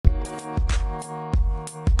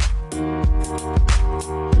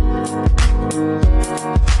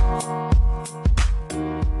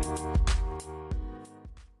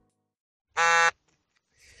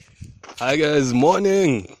Hi guys,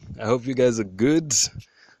 morning. I hope you guys are good.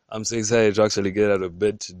 I'm so excited to actually get out of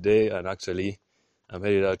bed today, and actually I'm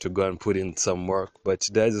headed out to go and put in some work. But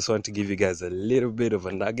today I just want to give you guys a little bit of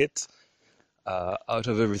a nugget out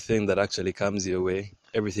of everything that actually comes your way.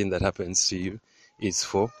 Everything that happens to you is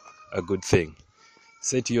for a good thing.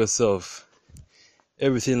 Say to yourself,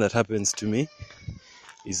 everything that happens to me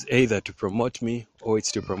is either to promote me or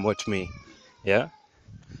it's to promote me. Yeah?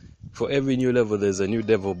 For every new level, there's a new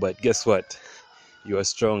devil, but guess what? You are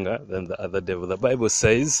stronger than the other devil. The Bible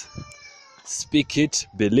says, speak it,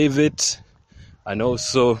 believe it, and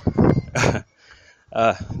also,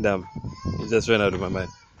 damn, it just ran out of my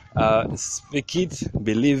mind. Speak it,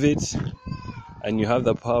 believe it, and you have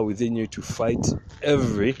the power within you to fight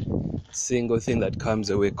every single thing that comes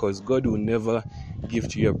away, because God will never give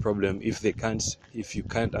to you a problem if you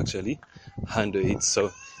can't actually handle it. So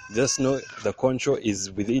just know the control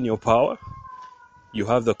is within your power. You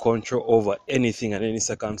have the control over anything and any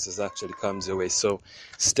circumstance that actually comes your way. So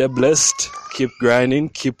stay blessed, keep grinding,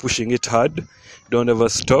 keep pushing it hard, don't ever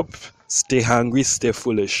stop, stay hungry, stay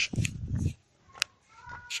foolish.